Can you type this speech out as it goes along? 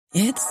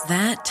It's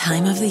that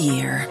time of the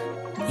year.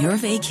 Your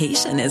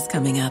vacation is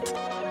coming up.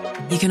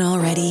 You can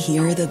already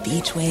hear the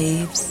beach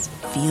waves,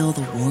 feel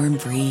the warm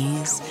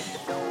breeze,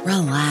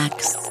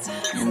 relax,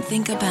 and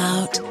think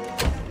about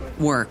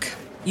work.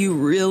 You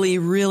really,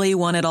 really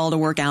want it all to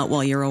work out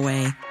while you're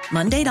away.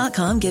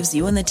 Monday.com gives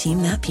you and the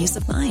team that peace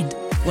of mind.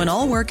 When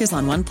all work is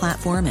on one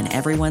platform and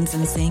everyone's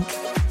in sync,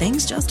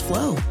 things just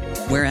flow.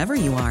 Wherever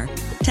you are,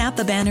 tap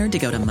the banner to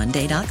go to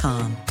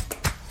Monday.com.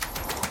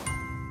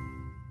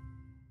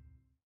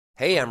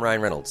 Hey, I'm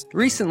Ryan Reynolds.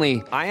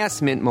 Recently, I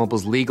asked Mint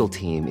Mobile's legal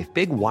team if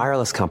big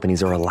wireless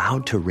companies are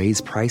allowed to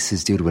raise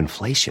prices due to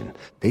inflation.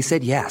 They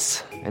said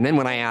yes. And then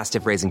when I asked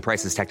if raising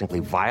prices technically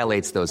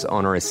violates those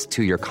onerous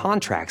two-year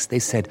contracts, they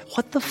said,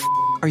 what the f***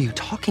 are you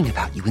talking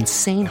about, you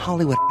insane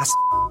Hollywood ass f-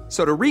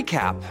 So to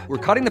recap, we're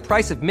cutting the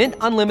price of Mint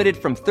Unlimited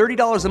from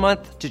 $30 a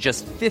month to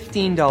just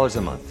 $15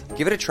 a month.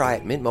 Give it a try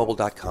at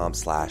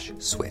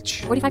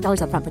mintmobile.com/switch.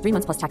 $45 up front for 3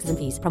 months plus taxes and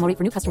fees. Promo rate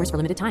for new customers for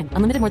limited time.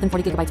 Unlimited more than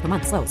 40 gigabytes per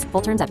month. Slows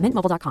full terms at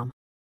mintmobile.com.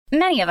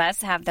 Many of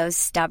us have those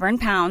stubborn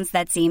pounds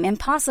that seem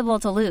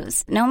impossible to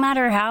lose, no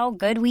matter how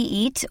good we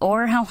eat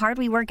or how hard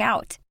we work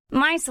out.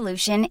 My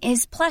solution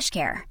is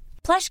PlushCare.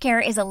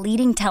 PlushCare is a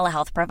leading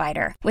telehealth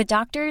provider with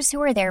doctors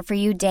who are there for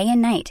you day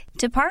and night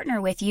to partner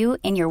with you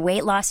in your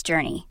weight loss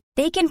journey.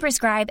 They can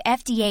prescribe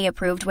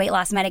FDA-approved weight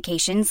loss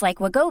medications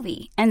like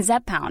Wegovy and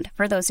Zepbound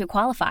for those who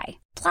qualify.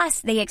 Plus,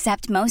 they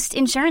accept most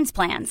insurance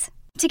plans.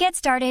 To get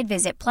started,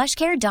 visit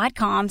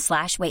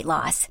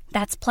plushcare.com/weightloss.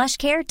 That's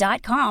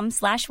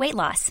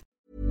plushcare.com/weightloss.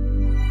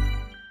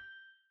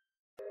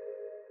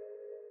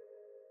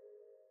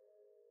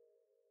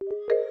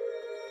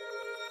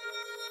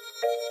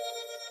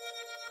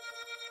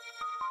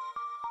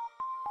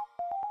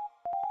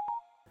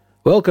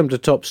 Welcome to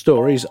Top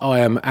Stories. I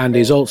am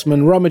Andy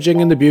Zaltzman,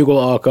 rummaging in the Bugle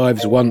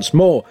archives once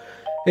more.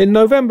 In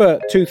November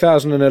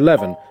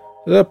 2011,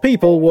 the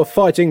people were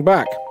fighting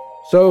back.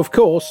 So, of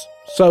course,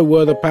 so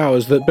were the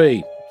powers that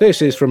be.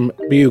 This is from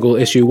Bugle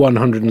issue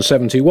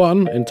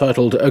 171,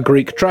 entitled A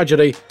Greek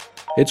Tragedy.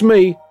 It's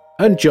me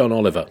and John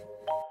Oliver.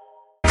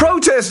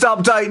 Protest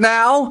update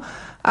now!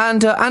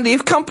 And, Andy,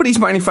 if companies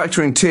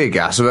manufacturing tear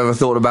gas have ever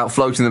thought about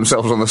floating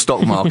themselves on the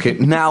stock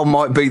market, now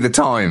might be the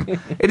time.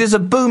 It is a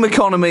boom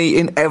economy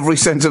in every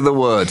sense of the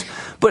word.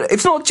 But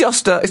it's not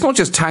just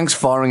tanks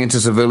firing into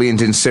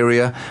civilians in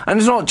Syria, and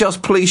it's not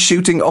just police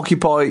shooting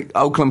Occupy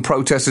Oakland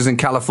protesters in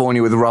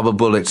California with rubber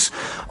bullets.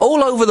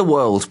 All over the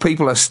world,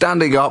 people are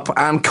standing up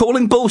and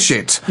calling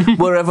bullshit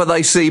wherever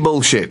they see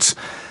bullshit.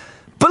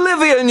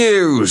 Bolivia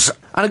news!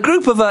 And a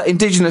group of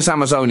indigenous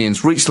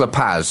Amazonians reached La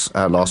Paz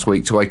last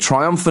week to a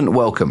triumphant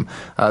welcome.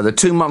 The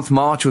 2-month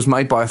march was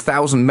made by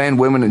 1,000 men,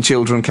 women and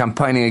children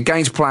campaigning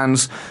against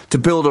plans to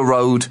build a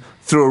road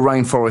through a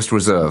rainforest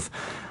reserve.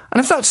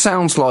 And if that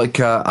sounds like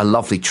a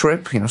lovely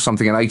trip,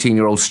 something an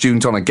 18-year-old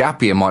student on a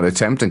gap year might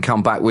attempt and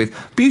come back with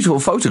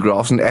beautiful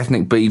photographs and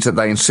ethnic beads that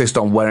they insist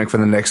on wearing for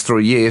the next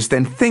 3 years,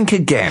 then think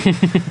again.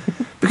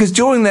 Because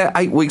during their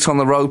 8 weeks on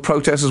the road,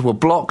 protesters were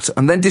blocked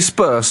and then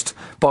dispersed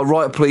by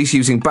riot police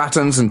using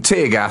batons and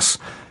tear gas,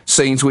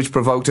 scenes which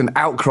provoked an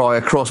outcry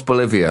across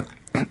Bolivia.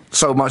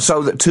 So much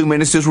so that 2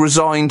 ministers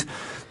resigned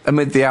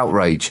amid the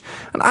outrage.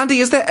 And Andy,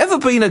 has there ever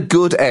been a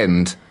good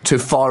end to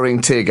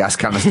firing tear gas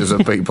canisters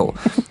at people?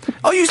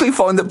 I usually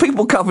find that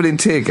people covered in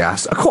tear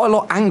gas are quite a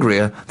lot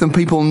angrier than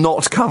people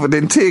not covered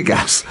in tear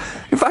gas.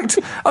 In fact,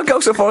 I'd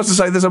go so far as to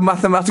say there's a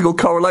mathematical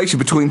correlation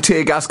between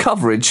tear gas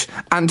coverage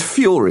and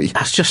fury.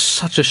 That's just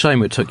such a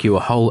shame it took you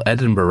a whole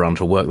Edinburgh run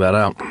to work that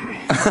out.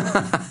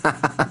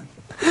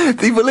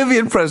 The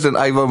Bolivian president,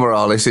 Evo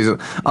Morales, is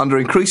under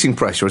increasing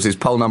pressure as his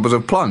poll numbers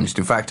have plunged.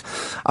 In fact,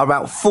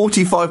 about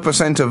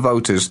 45% of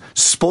voters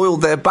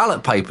spoiled their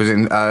ballot papers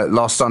in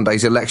last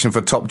Sunday's election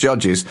for top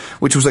judges,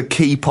 which was a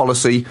key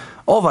policy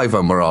of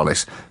Evo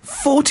Morales.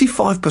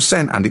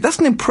 45%, Andy. That's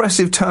an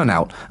impressive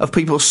turnout of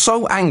people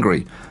so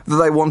angry that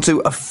they want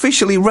to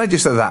officially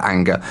register that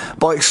anger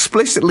by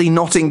explicitly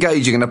not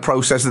engaging in a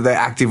process that they're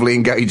actively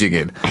engaging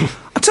in.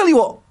 I tell you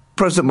what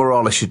President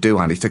Morales should do,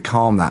 Andy, to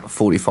calm that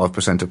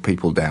 45% of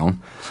people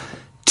down.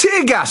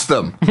 Tear gas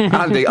them,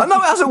 Andy. I know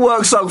it hasn't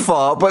worked so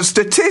far, but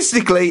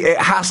statistically it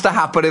has to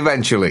happen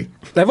eventually.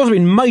 There have also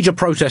been major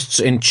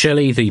protests in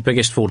Chile, the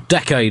biggest for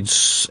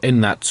decades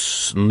in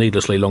that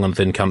needlessly long and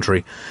thin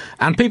country,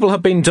 and people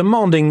have been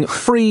demanding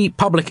free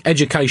public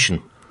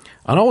education.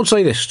 And I would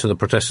say this to the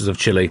protesters of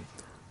Chile: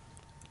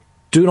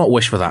 do not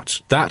wish for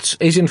that. That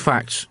is, in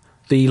fact,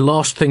 the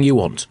last thing you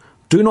want.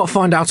 Do not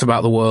find out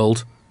about the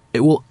world.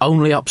 It will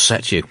only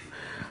upset you.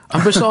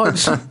 And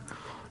besides,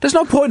 there's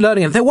no point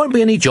learning it. There won't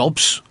be any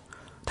jobs.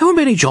 There won't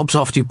be any jobs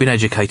after you've been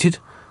educated.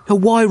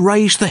 Why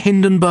raise the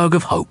Hindenburg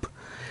of hope?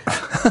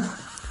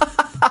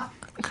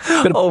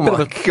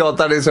 God,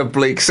 that is a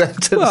bleak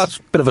sentence. Well, that's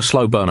a bit of a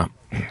slow burner.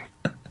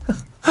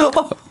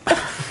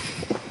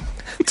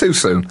 Too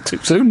soon. Too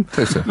soon?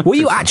 Too soon. Were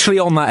you actually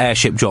on that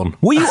airship, John?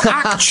 Were you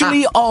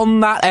actually on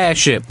that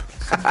airship?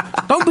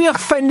 Don't be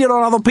offended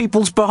on other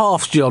people's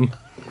behalf, John.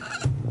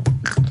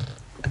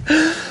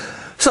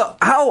 So,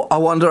 how, I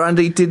wonder,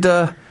 Andy, did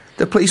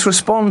the police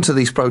respond to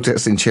these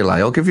protests in Chile?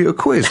 I'll give you a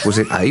quiz. Was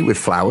it A, with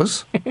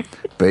flowers,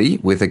 B,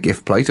 with a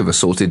gift plate of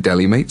assorted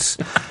deli meats,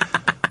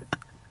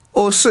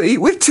 or C,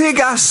 with tear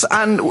gas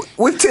and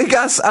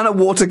a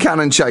water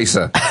cannon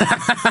chaser?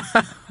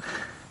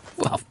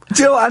 Well,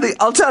 Do you know what, Andy?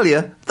 I'll tell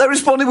you, they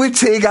responded with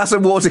tear gas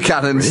and water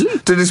cannons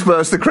to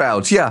disperse the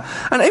crowds, yeah.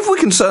 And if we're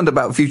concerned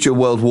about future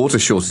world water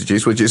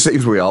shortages, which it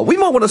seems we are, we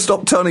might want to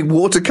stop turning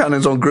water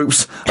cannons on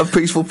groups of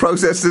peaceful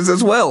protesters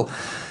as well.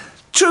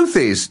 Truth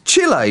is,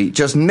 Chile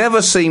just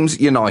never seems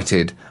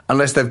united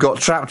unless they've got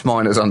trapped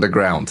miners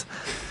underground.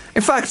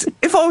 In fact,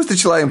 if I was the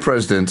Chilean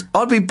president,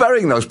 I'd be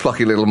burying those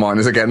plucky little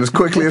miners again as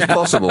quickly as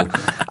possible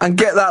and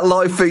get that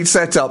live feed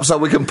set up so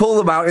we can pull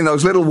them out in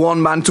those little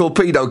one-man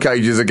torpedo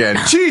cages again.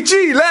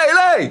 Chi-chi,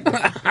 lele!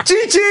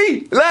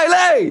 Chi-chi,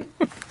 lele!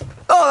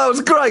 Oh, that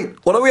was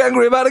great. What are we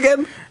angry about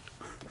again?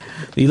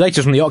 the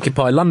latest from the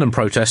Occupy London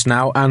protest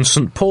now, and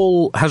St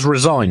Paul has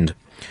resigned.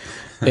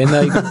 In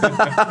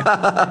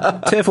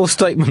a tearful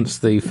statement,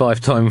 the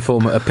 5-time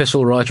former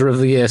Epistle Writer of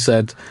the Year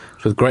said,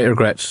 with great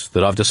regrets,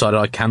 that I've decided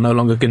I can no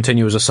longer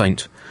continue as a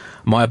saint.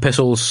 My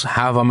epistles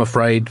have, I'm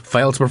afraid,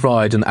 failed to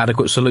provide an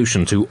adequate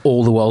solution to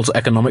all the world's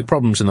economic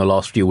problems in the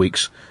last few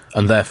weeks,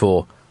 and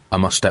therefore I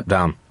must step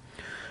down.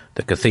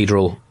 The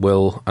cathedral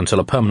will, until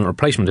a permanent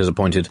replacement is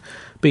appointed,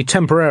 be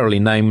temporarily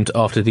named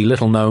after the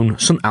little-known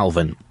St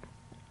Alvin.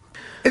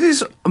 It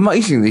is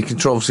amazing the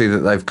controversy that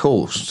they've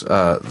caused,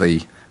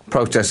 the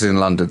protesters in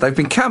London. They've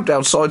been camped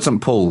outside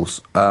St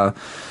Paul's,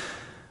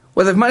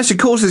 where they've managed to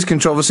cause this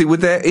controversy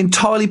with their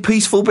entirely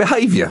peaceful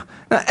behaviour.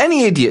 Now,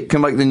 any idiot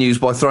can make the news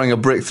by throwing a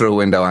brick through a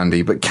window,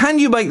 Andy, but can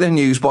you make the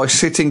news by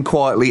sitting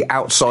quietly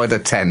outside a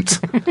tent?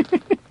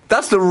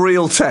 That's the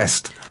real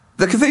test.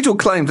 The cathedral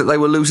claimed that they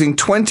were losing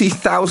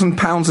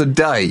 £20,000 a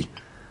day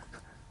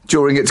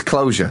during its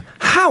closure.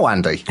 How,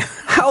 Andy?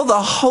 How the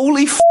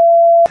holy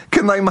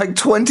can they make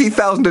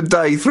 $20,000 a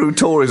day through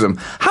tourism?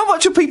 How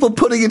much are people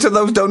putting into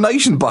those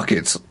donation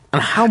buckets?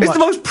 And how much? It's the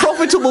most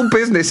profitable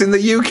business in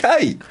the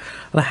UK.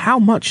 And how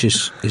much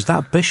is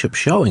that bishop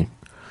showing?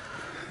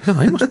 He's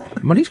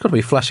got to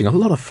be flashing a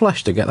lot of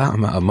flesh to get that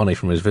amount of money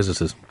from his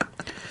visitors.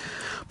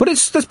 But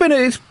it's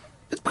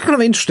kind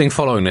of interesting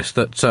following this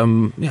that,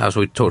 as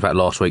we talked about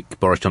last week,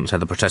 Boris Johnson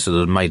said the protesters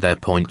had made their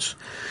points.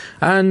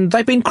 And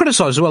they've been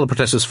criticised as well, the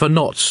protesters, for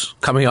not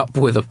coming up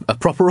with a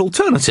proper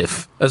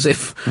alternative, as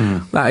if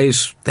that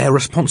is their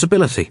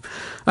responsibility.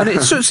 And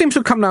it seems to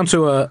have come down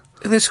to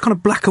this kind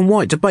of black and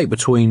white debate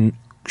between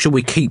should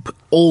we keep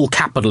all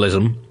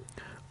capitalism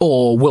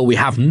or will we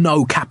have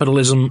no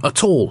capitalism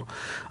at all?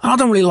 And I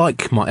don't really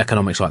like my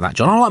economics like that,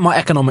 John. I like my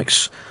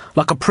economics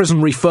like a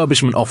prison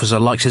refurbishment officer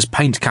likes his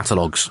paint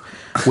catalogues,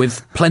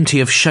 with plenty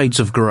of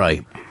shades of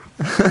grey.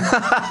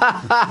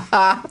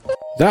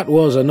 That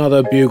was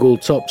another Bugle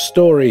Top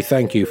story.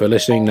 Thank you for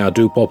listening. Now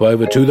do pop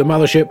over to the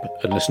mothership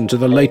and listen to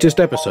the latest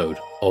episode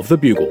of The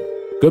Bugle.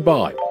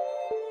 Goodbye.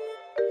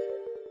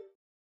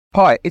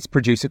 Hi, it's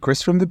producer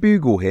Chris from The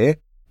Bugle here.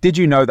 Did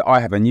you know that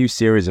I have a new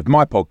series of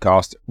my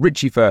podcast,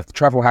 Richie Firth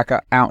Travel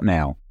Hacker, out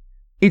now?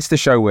 It's the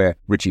show where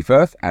Richie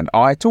Firth and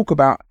I talk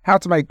about how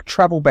to make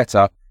travel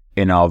better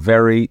in our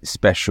very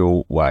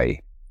special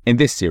way. In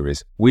this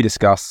series, we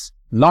discuss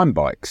Lime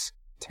bikes,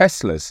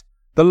 Teslas,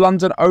 the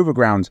London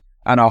Overground,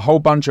 and a whole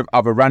bunch of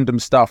other random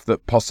stuff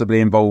that possibly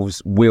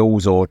involves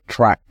wheels or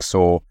tracks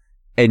or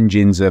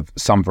engines of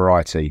some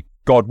variety.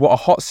 God, what a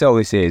hot sell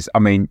this is. I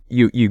mean,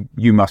 you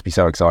must be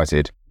so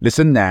excited.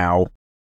 Listen now.